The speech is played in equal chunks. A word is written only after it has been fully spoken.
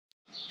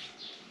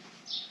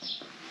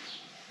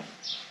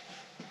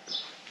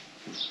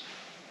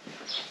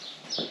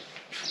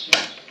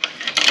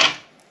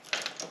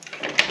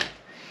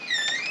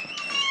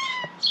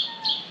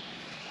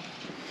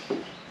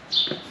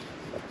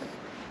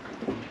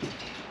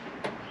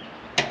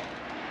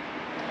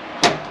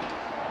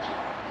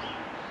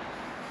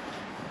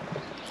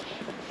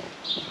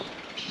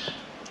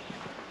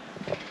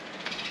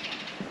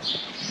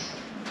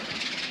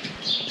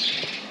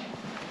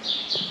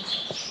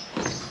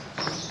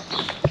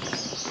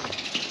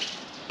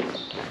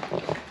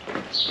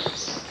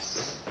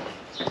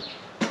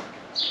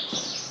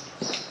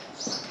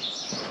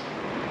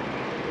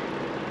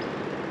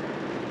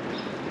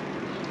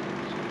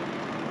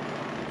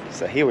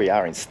So here we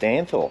are in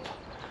Stanthorpe,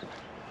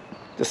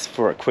 just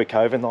for a quick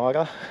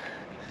overnighter.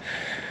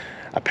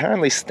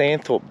 Apparently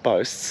Stanthorpe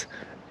boasts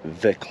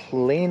the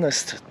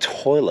cleanest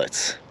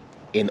toilets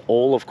in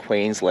all of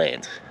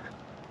Queensland.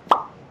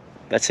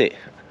 That's it.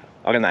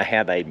 I don't know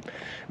how they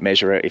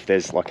measure it, if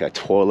there's like a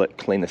toilet,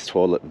 cleanest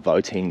toilet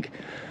voting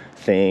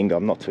thing,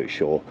 I'm not too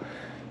sure.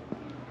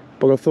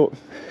 But I thought,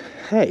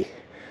 hey,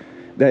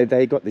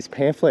 they got this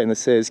pamphlet and it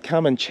says,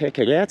 come and check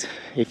it out,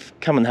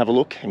 come and have a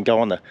look and go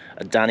on a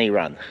DUNNY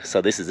run. So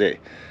this is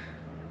it.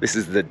 This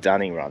is the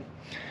DUNNY run.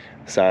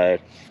 So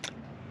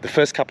the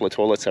first couple of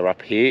toilets are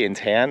up here in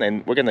town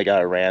and we're going to go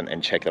around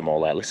and check them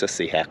all out. Let's just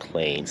see how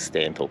clean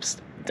Stanthorpe's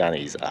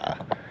DUNNYs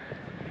are.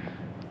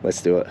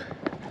 Let's do it.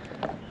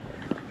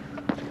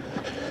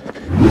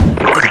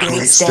 The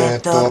Great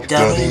Stanthorpe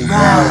DUNNY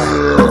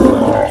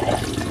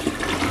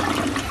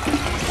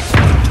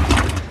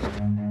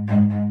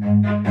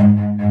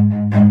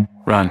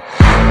Run.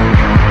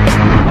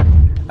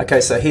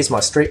 Okay, so here's my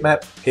street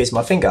map, here's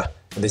my finger,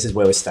 and this is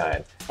where we're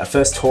staying. Our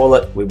first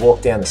toilet, we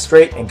walk down the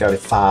street and go to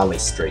Farley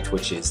Street,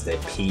 which is the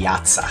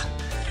piazza.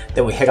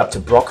 Then we head up to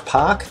Brock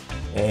Park,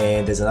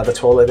 and there's another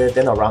toilet there.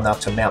 Then I run up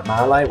to Mount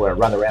Marley, where I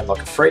run around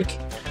like a freak.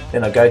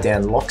 Then I go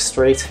down Lock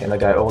Street, and I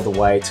go all the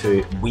way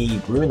to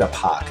Weeroona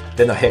Park.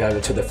 Then I head over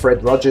to the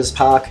Fred Rogers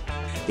Park,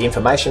 the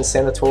Information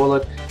Centre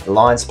toilet, the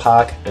Lions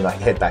Park, then I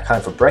head back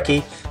home for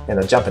brekkie. Then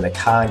I jump in a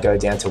car and go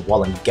down to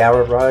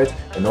Wallangarra Road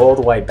and all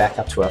the way back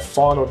up to our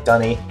final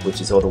DUNNY,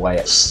 which is all the way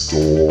at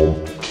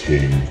Storm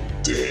King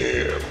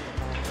Dam.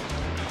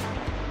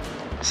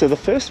 So the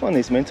first one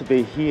is meant to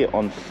be here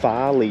on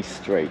Farley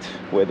Street,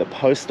 where the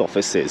post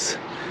office is.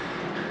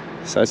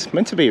 So it's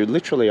meant to be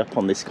literally up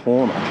on this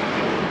corner.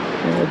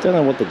 I don't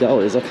know what the goal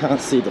is. I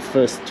can't see the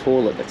first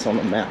toilet that's on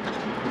the map.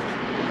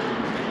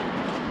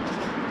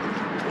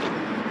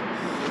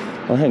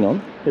 Oh, hang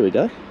on. Here we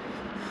go.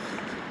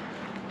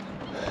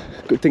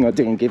 Good thing I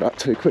didn't give up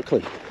too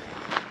quickly.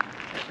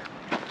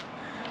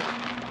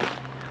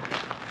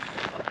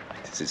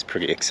 This is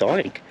pretty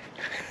exciting.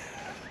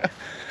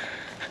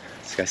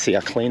 Let's go see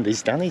how clean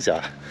these DUNNYs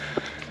are.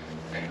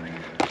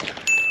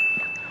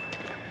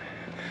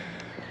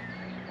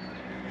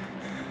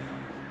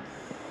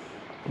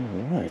 All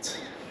right.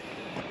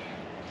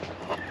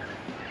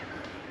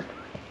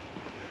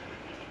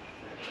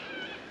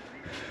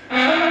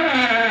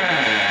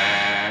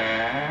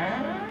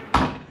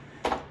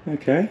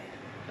 Okay.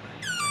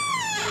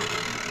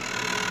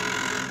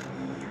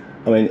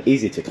 I mean,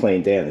 easy to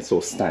clean down. It's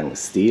all stainless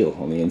steel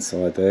on the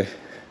inside there.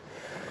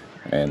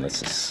 And let's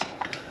just...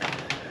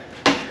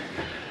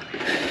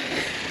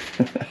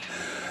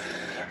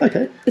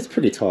 Okay, it's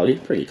pretty tidy,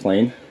 pretty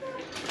clean.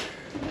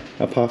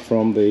 Apart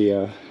from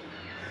the...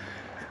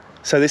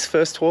 So this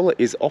first toilet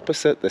is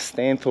opposite the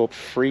Stanthorpe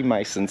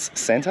Freemasons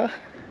Centre.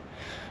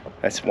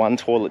 That's one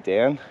toilet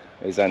down.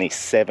 There's only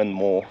 7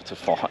 more to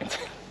find.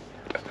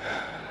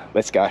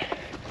 Let's go.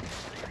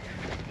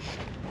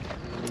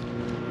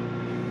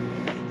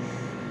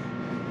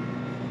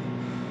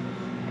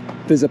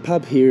 There's a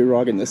pub here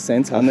right in the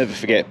centre. I'll never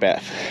forget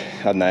about,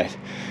 I don't know,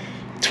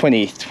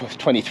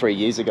 23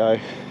 years ago.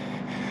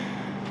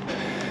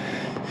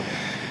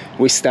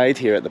 We stayed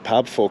here at the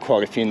pub for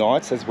quite a few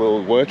nights as we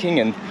were working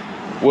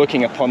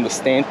upon the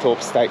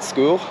Stanthorpe State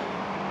School.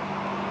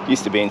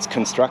 Used to be in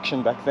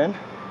construction back then.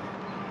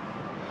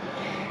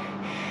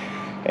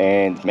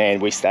 And man,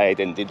 we stayed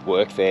and did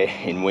work there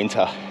in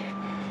winter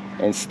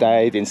and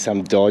stayed in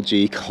some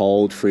dodgy,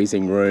 cold,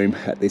 freezing room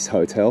at this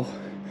hotel.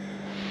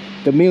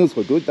 The meals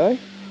were good though,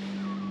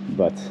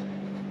 but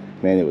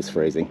man, it was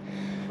freezing.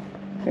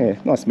 Yeah,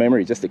 nice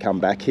memory just to come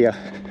back here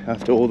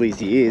after all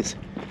these years.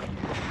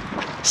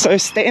 So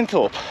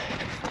Stanthorpe,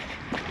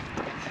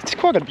 it's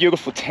quite a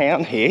beautiful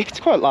town here.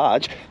 It's quite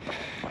large.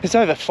 There's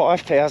over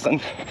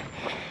 5,000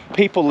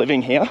 people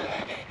living here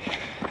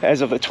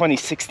as of the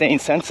 2016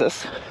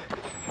 census.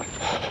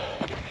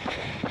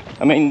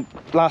 I mean,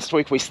 last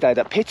week we stayed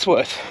at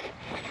Pittsworth,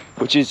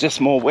 which is just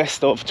more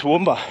west of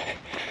Toowoomba.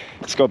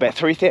 It's got about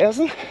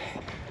 3,000.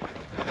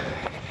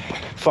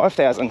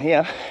 5,000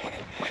 here.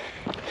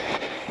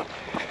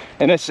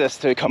 And it's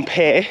just to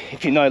compare,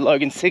 if you know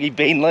Logan City,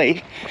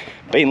 Beenleigh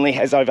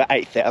has over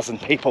 8,000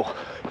 people.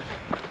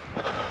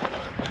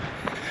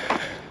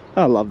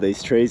 I love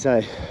these trees,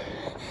 eh?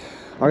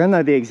 I don't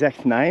know the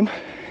exact name.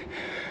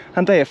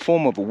 Aren't they a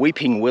form of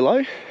weeping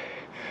willow?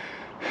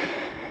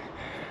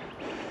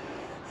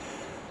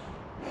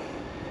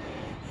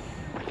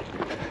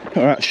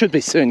 Alright, should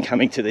be soon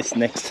coming to this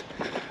next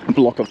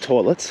block of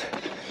toilets,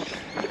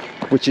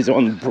 which is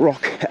on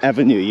Brock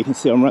Avenue. You can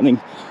see I'm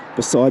running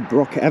beside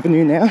Brock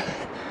Avenue now.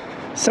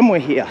 Somewhere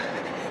here.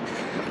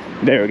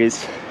 There it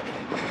is.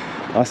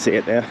 I see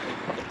it there.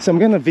 So I'm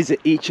going to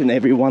visit each and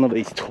every one of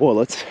these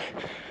toilets.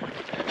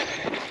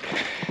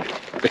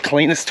 The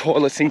cleanest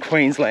toilets in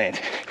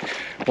Queensland,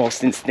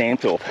 whilst in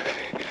Stanthorpe.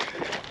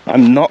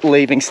 I'm not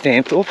leaving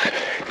Stanthorpe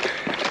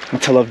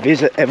until I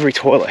visit every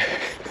toilet.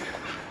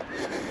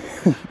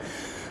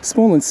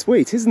 Small and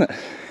sweet, isn't it?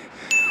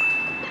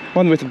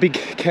 One with a big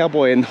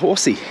cowboy and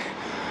horsey.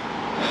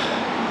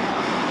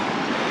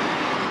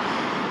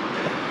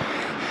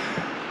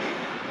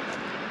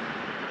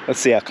 Let's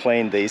see how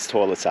clean these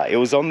toilets are. It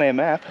was on their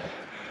map.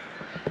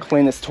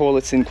 Cleanest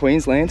toilets in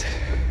Queensland.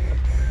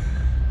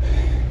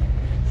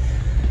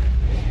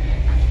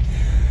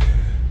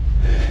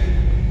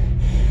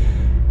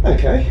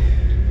 Okay.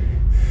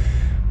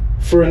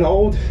 For an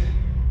old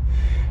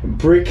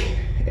brick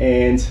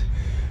and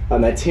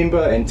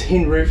timber and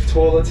tin roof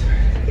toilet,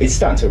 it's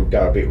starting to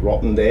go a bit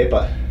rotten there,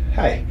 but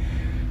hey,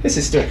 this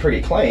is still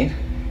pretty clean.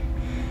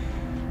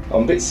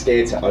 I'm a bit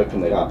scared to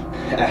open it up.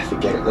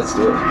 Forget it, let's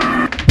do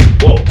it.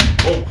 Whoa,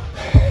 whoa.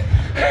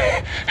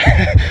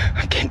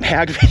 I'm getting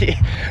out of here.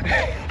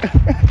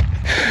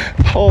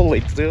 Holy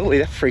dooly,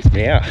 that freaked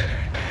me out.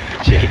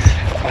 Jeez,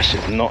 I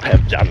should not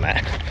have done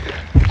that.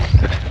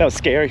 That was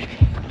scary.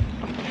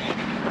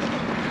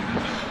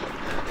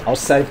 I'll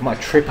save my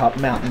trip up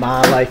Mount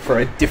Marley for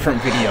a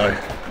different video.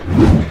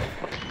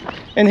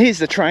 And here's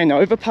the train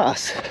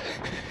overpass.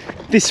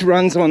 This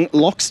runs on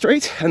Lock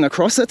Street and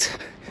across it.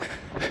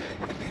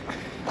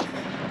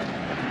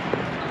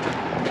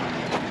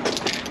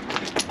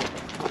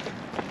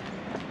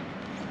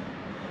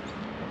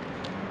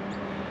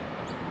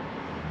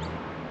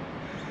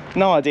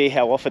 No idea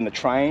how often the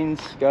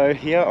trains go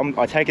here.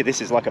 I take it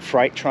this is like a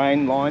freight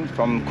train line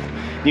from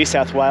New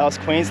South Wales,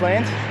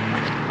 Queensland.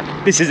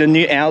 This is a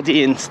new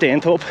Aldi in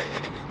Stanthorpe.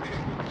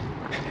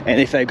 And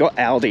if they've got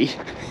Aldi,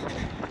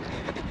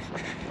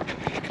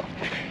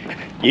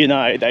 you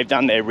know they've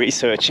done their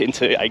research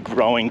into a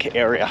growing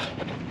area.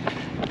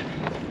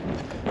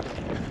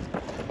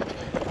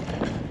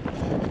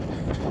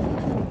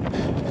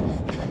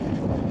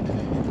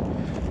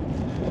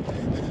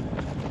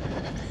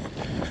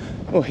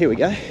 Oh, here we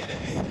go.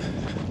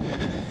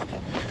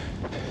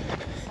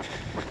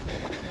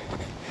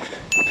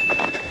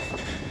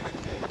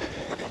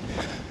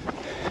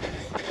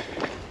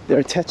 They're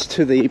attached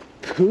to the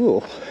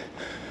pool.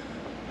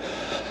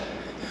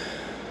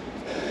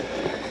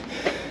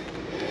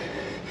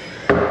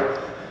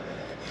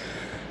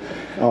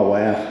 Oh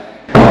wow.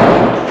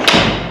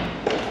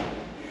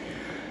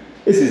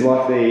 This is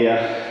like the,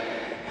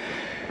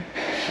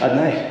 I don't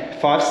know,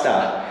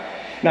 5-star.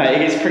 No,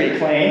 it is pretty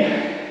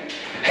clean.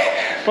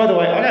 By the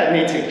way, I don't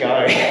need to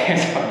go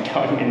as I'm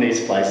going in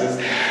these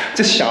places.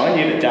 Just showing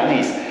you the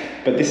dunnies.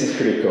 But this is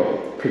pretty cool,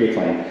 pretty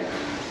clean.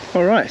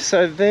 All right,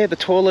 so they're the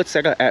toilets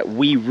that are at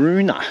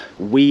Weeroona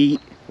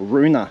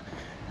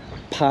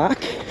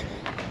Park.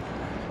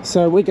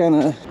 So we're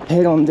gonna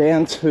head on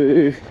down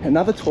to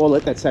another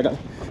toilet that's at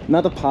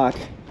another park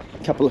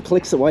a couple of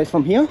clicks away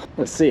from here.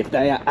 Let's see if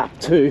they are up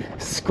to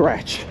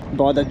scratch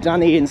by the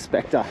DUNNY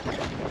inspector.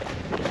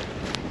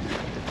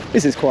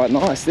 This is quite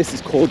nice. This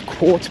is called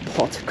Quart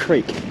Pot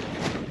Creek.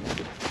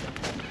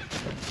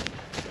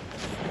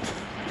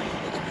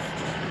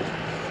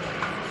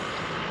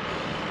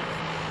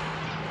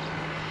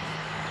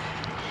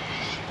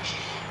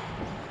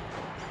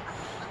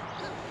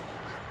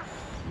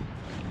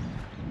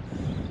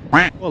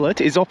 Well,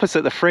 it is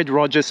opposite the Fred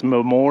Rogers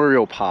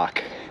Memorial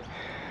Park,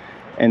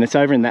 and it's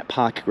over in that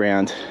park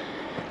ground.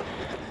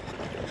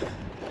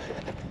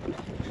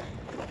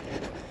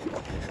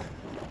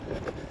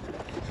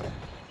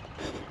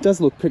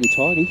 Does look pretty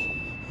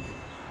tidy.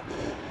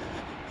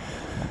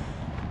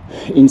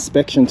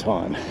 Inspection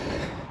time.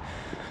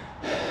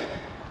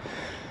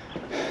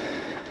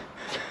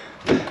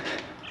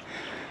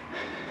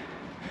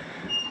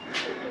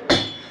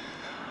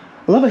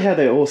 I love it how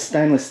they're all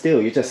stainless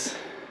steel. You just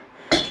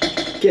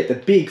get the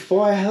big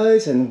fire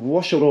hose and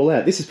wash it all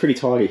out. This is pretty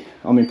tidy.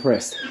 I'm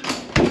impressed.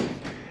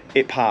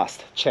 It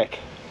passed. Check.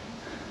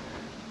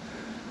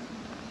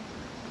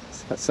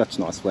 That's such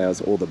nice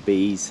flowers. All the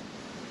bees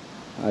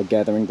are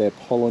gathering their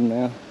pollen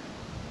now.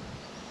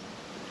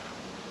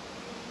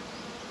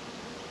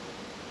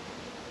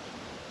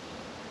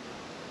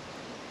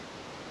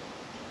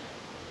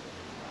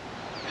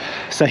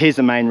 So here's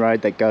the main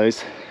road that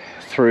goes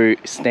through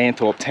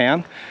Stanthorpe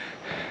town.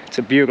 It's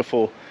a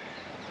beautiful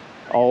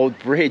old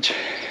bridge.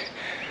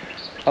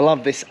 I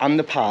love this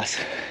underpass.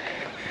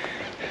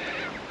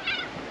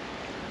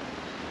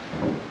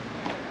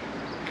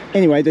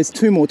 Anyway, there's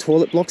 2 more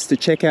toilet blocks to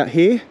check out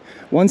here.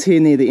 One's here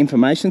near the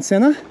information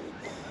centre.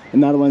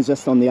 Another one's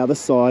just on the other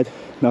side,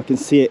 and I can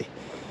see it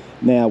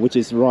now, which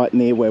is right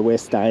near where we're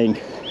staying.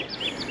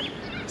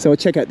 So we'll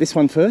check out this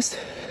one first.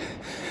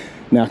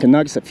 Now I can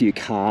notice a few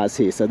cars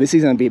here, so this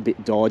is going to be a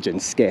bit dodge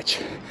and sketch.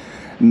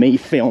 Me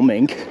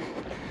filming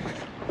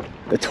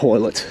the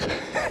toilet.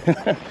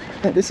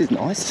 This is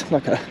nice,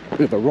 like a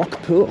bit of a rock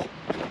pool.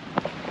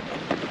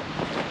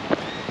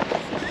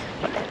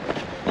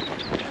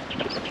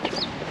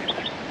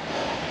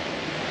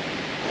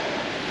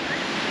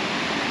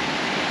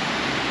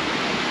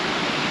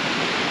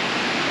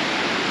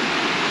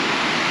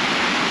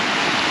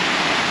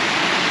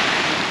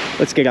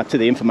 Let's get up to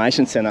the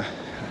information centre.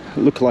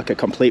 Look like a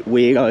complete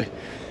weirdo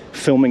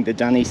filming the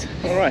dunnies.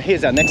 All right,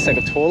 here's our next set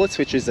of toilets,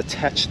 which is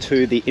attached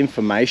to the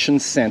information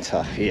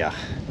centre here.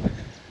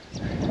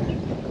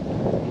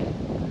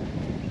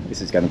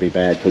 This is going to be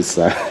bad because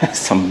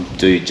some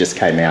dude just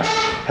came out.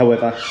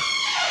 However,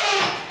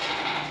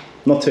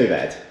 not too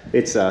bad.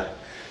 It's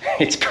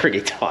It's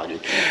pretty tiny.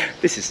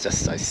 This is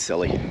just so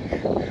silly.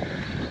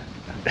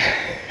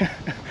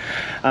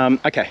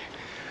 Okay,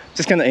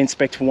 just going to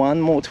inspect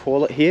one more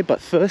toilet here,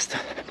 but first,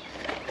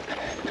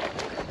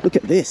 look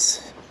at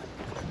this.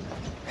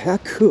 How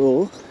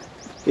cool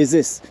is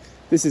this?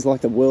 This is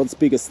like the world's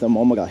biggest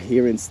thermometer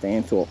here in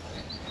Stanthorpe.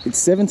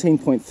 It's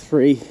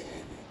 17.3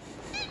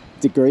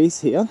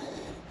 degrees here,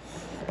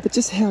 but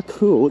just how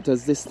cool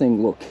does this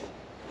thing look?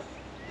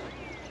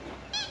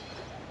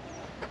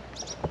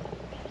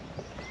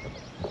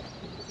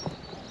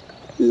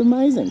 It's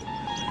amazing.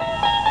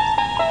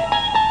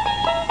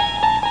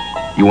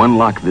 You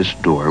unlock this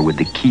door with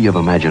the key of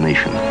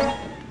imagination.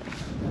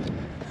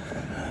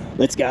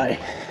 Let's go.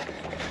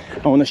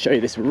 I want to show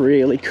you this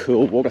really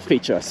cool water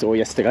feature I saw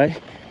yesterday.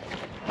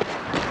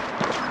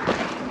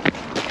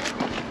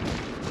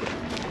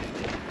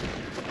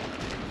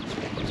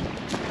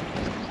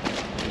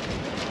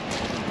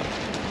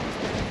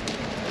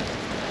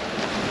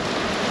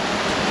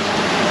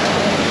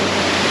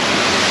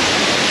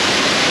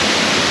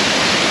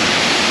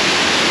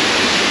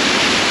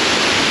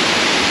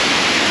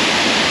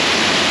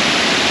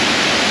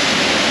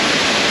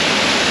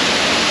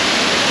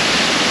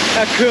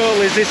 How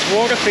cool is this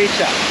water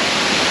feature?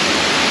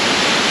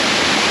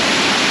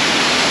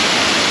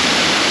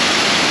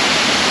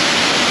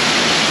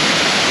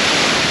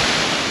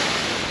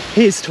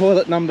 Here's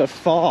toilet number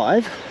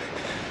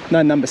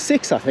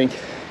 6 I think.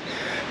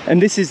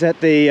 And this is at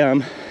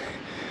the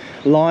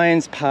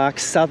Lions Park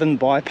Southern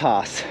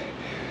Bypass,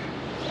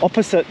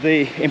 opposite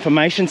the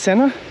information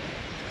centre.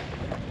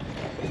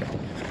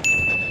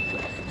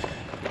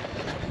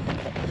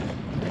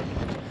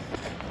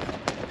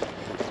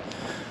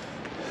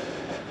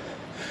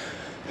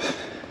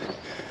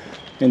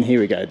 And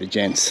here we go, the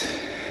gents.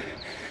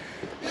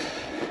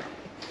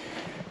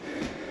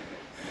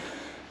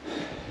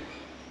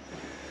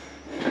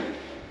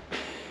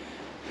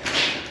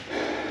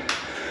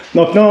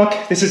 Knock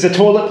knock, this is the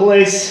toilet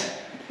police.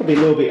 Probably a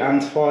little bit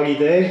untidy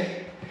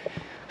there.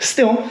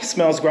 Still,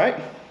 smells great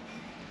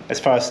as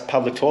far as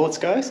public toilets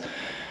goes.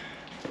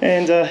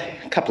 And a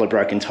couple of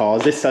broken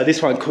tiles.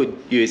 This one could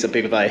use a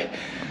bit of a,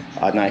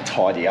 I don't know,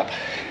 tidy up.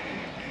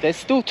 There's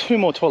still 2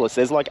 more toilets.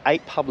 There's like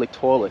 8 public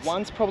toilets.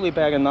 One's probably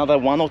about another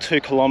 1 or 2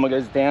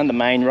 kilometres down the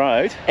main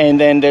road. And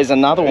then there's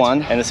another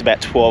one, and it's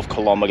about 12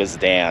 kilometres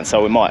down.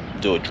 So we might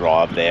do a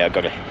drive there. I've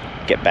got to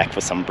get back for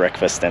some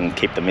breakfast and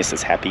keep the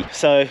missus happy.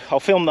 So I'll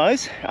film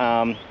those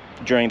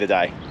during the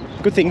day.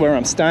 Good thing where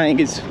I'm staying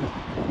is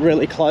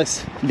really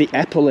close. The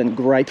Apple and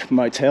Grape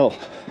Motel.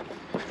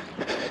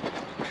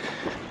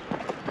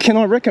 Can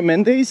I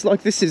recommend these?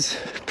 Like, this is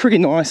pretty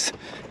nice,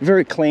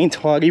 very clean,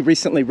 tidy,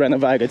 recently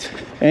renovated,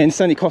 and it's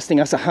only costing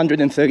us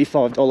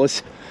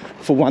 $135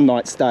 for one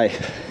night stay.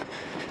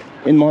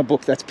 In my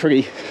book, that's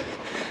pretty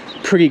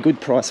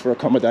good price for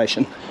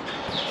accommodation.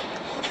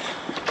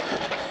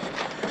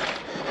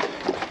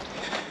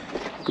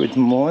 Good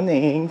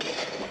morning.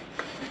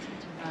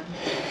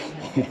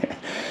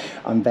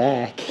 I'm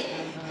back.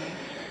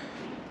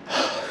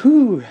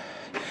 Whew.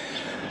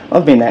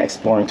 I've been out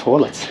exploring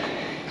toilets.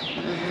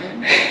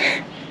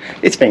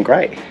 It's been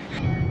great.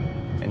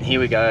 And here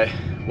we go,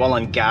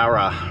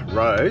 Wollongara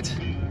Road.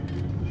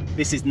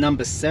 This is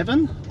number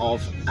 7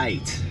 of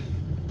 8.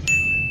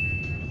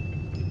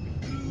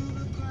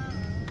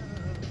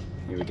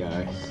 Here we go.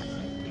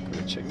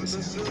 Gotta check this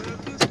out.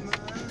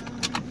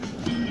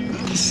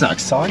 This is so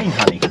exciting,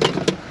 honey.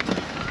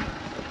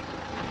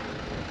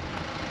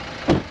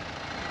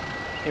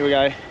 Here we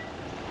go.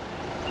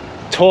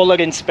 Toilet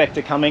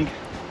inspector coming.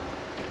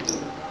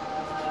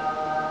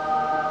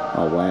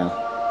 Oh wow.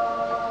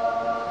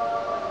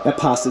 That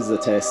passes the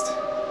test.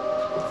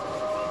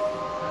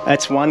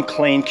 That's one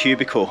clean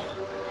cubicle.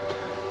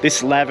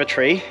 This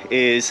lavatory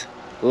is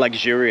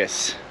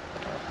luxurious.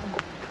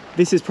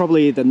 This is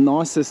probably the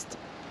nicest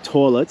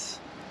toilets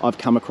I've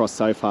come across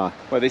so far.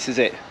 Well, this is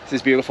it. This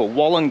is beautiful.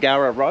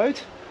 Wollongara Road.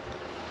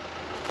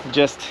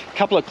 Just a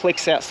couple of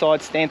clicks outside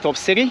Stanthorpe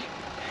City.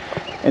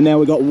 And now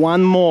we've got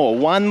one more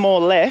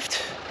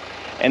left.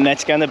 And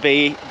that's going to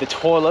be the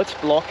toilet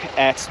block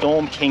at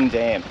Storm King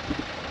Dam.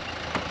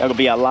 That'll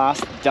be our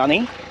last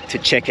dunny to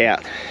check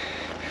out.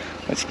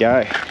 Let's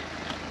go.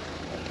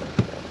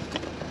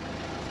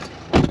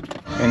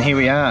 And here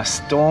we are,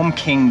 Storm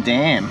King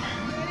Dam.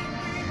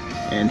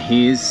 And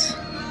here's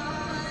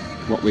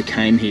what we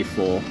came here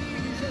for,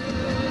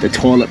 the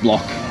toilet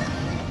block.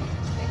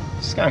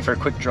 Just going for a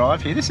quick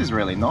drive here. This is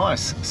really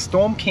nice.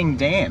 Storm King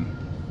Dam.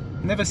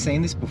 Never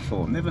seen this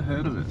before, never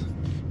heard of it.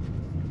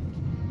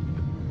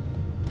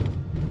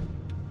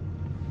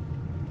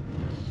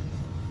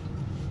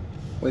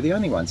 We're the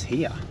only ones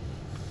here.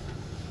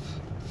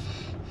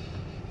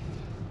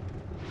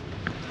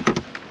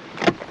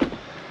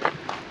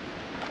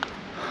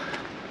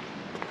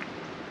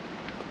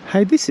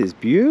 Hey, this is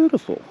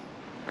beautiful.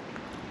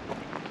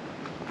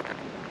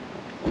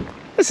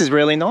 This is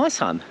really nice,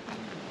 hun.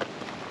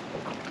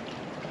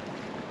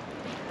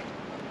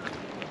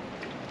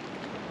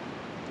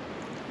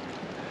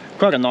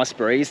 Quite a nice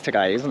breeze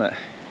today, isn't it?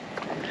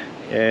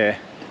 Yeah.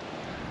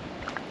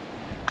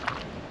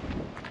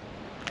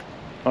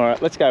 All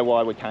right, let's go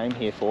why we came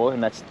here for,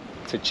 and that's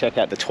to check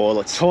out the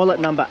toilets. Toilet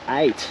number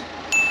 8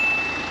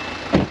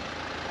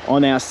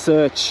 on our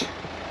search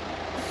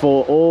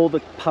for all the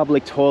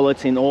public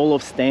toilets in all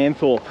of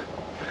Stanthorpe.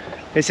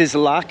 This is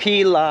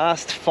lucky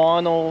last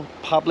final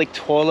public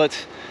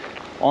toilet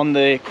on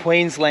the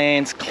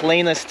Queensland's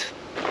cleanest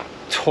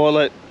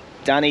toilet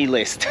DUNNY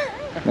list.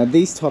 Now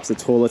these types of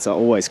toilets are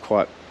always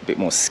quite a bit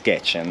more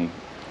sketch, and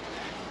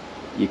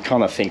you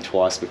kind of think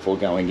twice before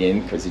going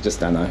in because you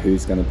just don't know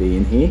who's going to be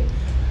in here.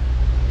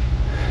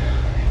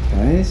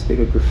 Okay, there's a bit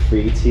of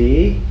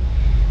graffiti.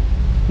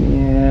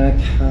 Yeah,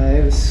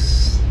 okay,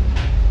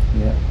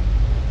 yeah.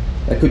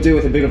 That could do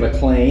with a bit of a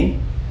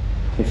clean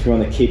if you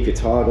want to keep your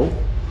title.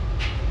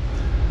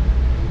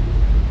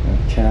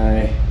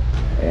 Okay,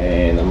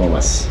 and I'm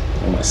almost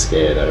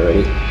scared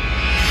already.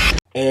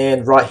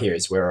 And right here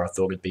is where I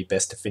thought it'd be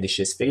best to finish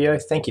this video.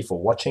 Thank you for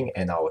watching,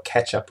 and I will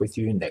catch up with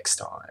you next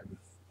time.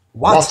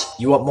 What?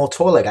 You want more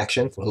toilet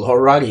action? Well,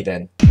 alrighty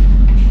then.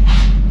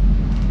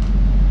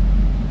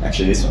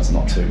 Actually, this one's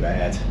not too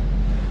bad.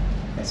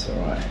 That's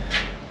alright.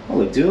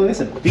 Holy dooly,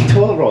 that's a big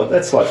toilet roll.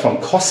 That's like from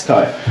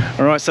Costco.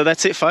 Alright, so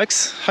that's it,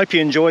 folks. Hope you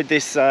enjoyed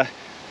this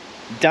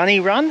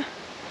DUNNY run.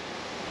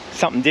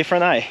 Something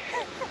different, eh?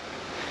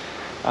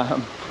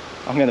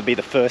 I'm going to be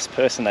the first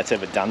person that's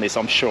ever done this,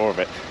 I'm sure of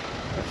it.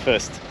 The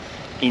first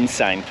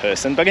insane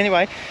person. But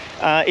anyway,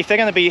 if they're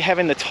going to be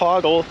having the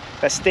title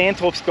that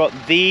Stanthorpe's got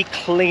the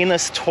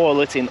cleanest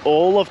toilet in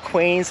all of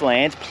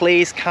Queensland,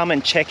 please come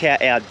and check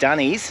out our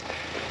DUNNYs.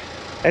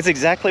 That's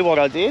exactly what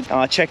I did.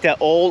 I checked out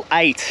all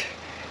 8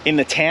 in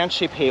the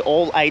township here,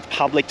 all 8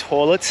 public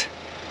toilets.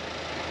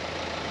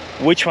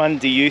 Which one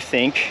do you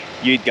think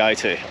you'd go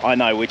to? I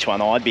know which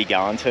one I'd be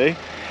going to.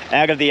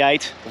 Out of the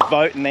 8,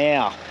 vote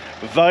now.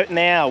 Vote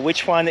now.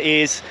 Which one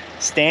is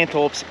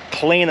Stanthorpe's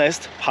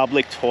cleanest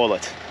public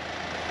toilet?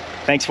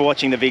 Thanks for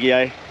watching the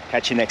video.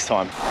 Catch you next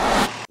time.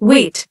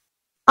 Wait.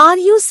 Are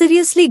you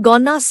seriously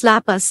gonna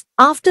slap us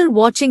after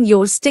watching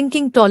your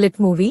stinking toilet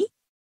movie?